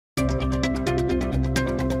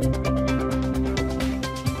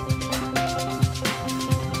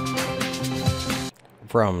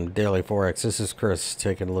from Daily Forex. This is Chris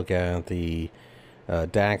taking a look at the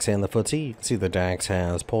DAX and the FTSE. You can see the DAX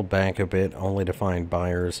has pulled back a bit, only to find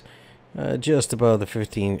buyers just above the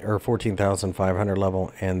 14,500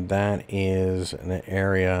 level, and that is an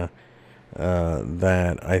area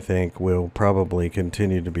that I think will probably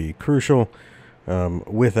continue to be crucial.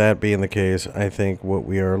 With that being the case, I think what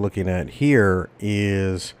we are looking at here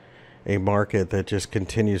is a market that just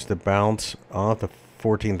continues to bounce off the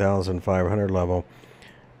 14,500 level,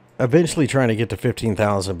 eventually trying to get to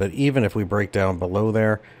 15,000. But even if we break down below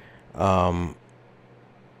there, I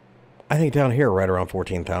think down here right around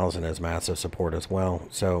 14,000 is massive support as well.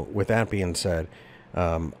 So with that being said,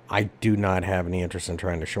 I do not have any interest in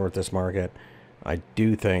trying to short this market. I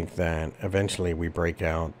do think that eventually we break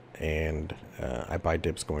out and I buy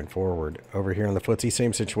dips going forward. Over here in the FTSE,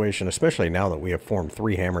 same situation, especially now that we have formed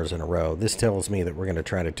 3 hammers in a row. This tells me that we're going to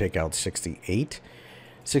try to take out 68,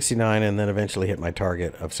 69, and then eventually hit my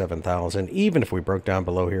target of 7,000. Even if we broke down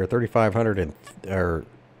below here, 3,500 and or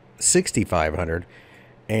 6,500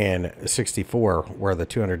 and 64, where the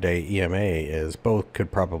 200-day EMA is, both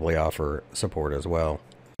could probably offer support as well.